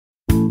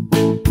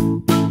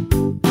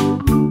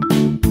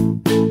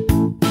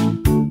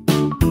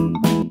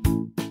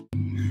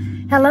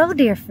Hello,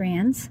 dear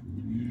friends.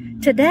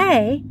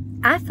 Today,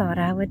 I thought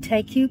I would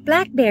take you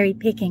blackberry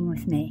picking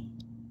with me.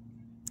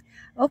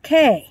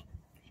 Okay,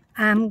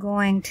 I'm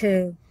going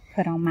to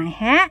put on my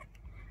hat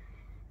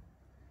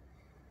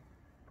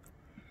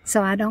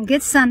so I don't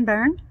get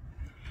sunburned,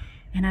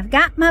 and I've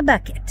got my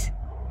bucket.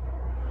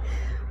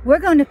 We're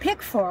going to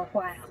pick for a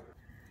while.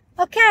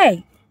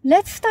 Okay,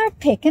 let's start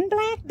picking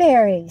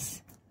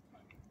blackberries.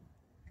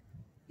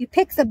 You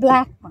pick the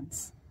black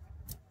ones.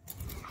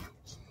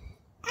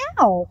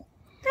 Ow!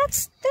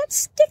 That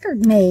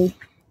stickered me.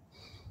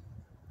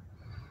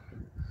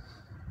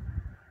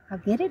 I'll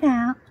get it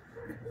out.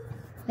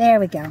 There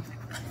we go.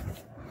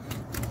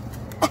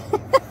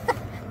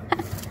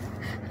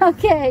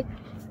 Okay.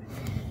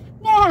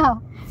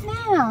 Now,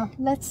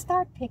 let's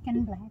start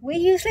picking black. We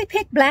usually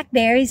pick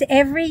blackberries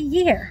every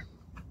year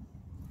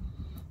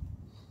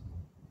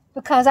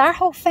because our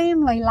whole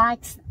family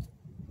likes them.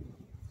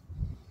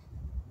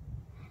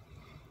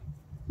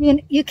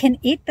 You can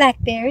eat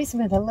blackberries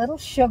with a little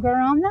sugar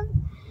on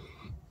them.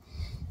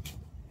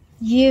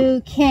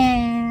 You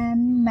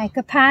can make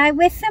a pie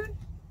with them.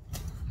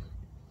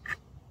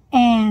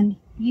 And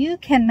you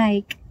can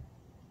make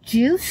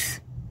juice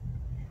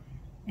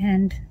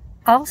and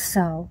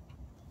also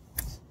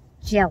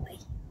jelly.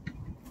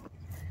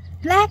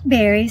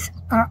 Blackberries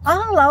are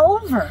all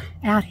over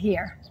out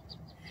here.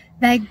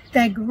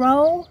 They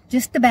grow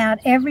just about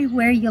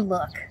everywhere you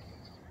look.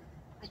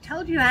 I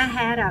told you I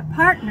had a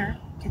partner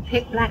to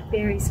pick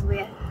blackberries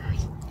with.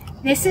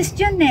 This is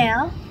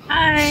Janelle.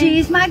 Hi.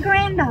 She's my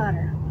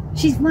granddaughter.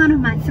 She's one of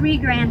my 3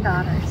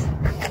 granddaughters.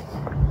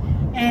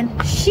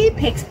 And she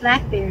picks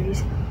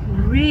blackberries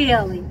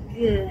really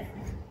good.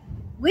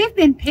 We've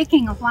been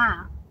picking a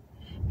while.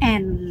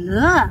 And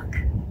look,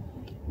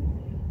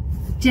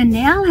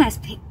 Janelle has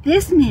picked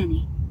this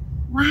many.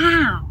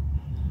 Wow.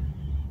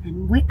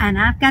 And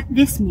I've got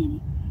this many.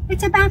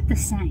 It's about the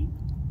same.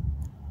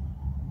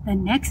 The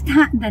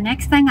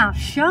next thing I'll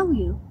show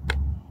you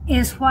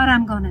is what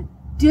I'm going to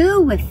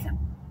do with them.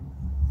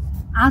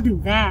 I'll do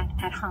that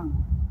at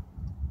home.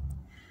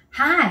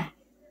 Hi,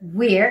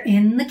 we're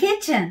in the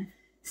kitchen.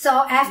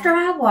 So after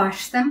I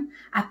wash them,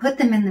 I put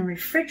them in the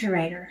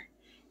refrigerator.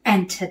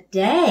 And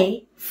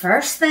today,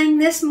 first thing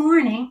this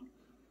morning,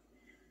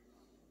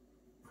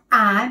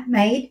 I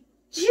made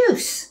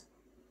juice.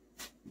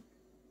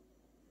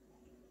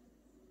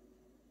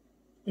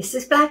 This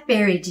is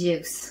blackberry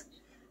juice.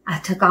 I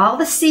took all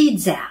the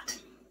seeds out.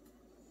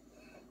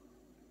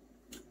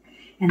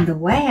 And the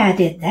way I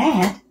did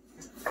that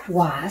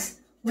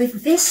was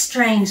with this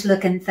strange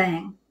looking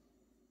thing.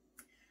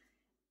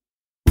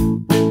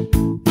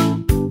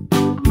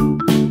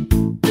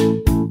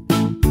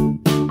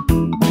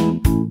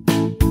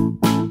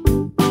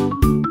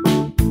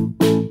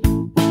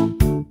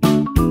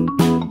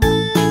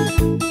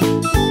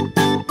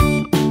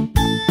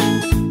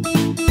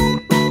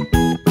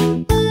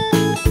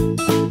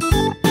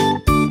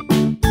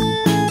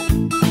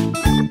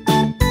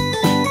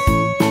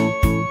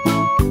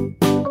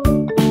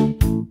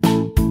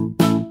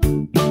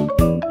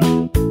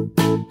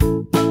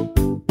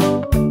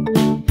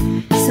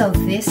 So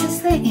this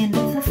is the end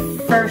of the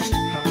first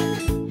part,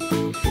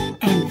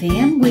 and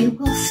then we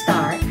will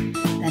start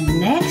the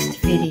next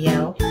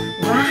video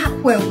right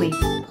where we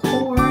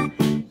pour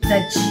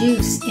the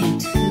juice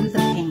into the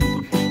pan.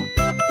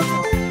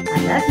 I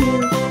love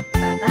you.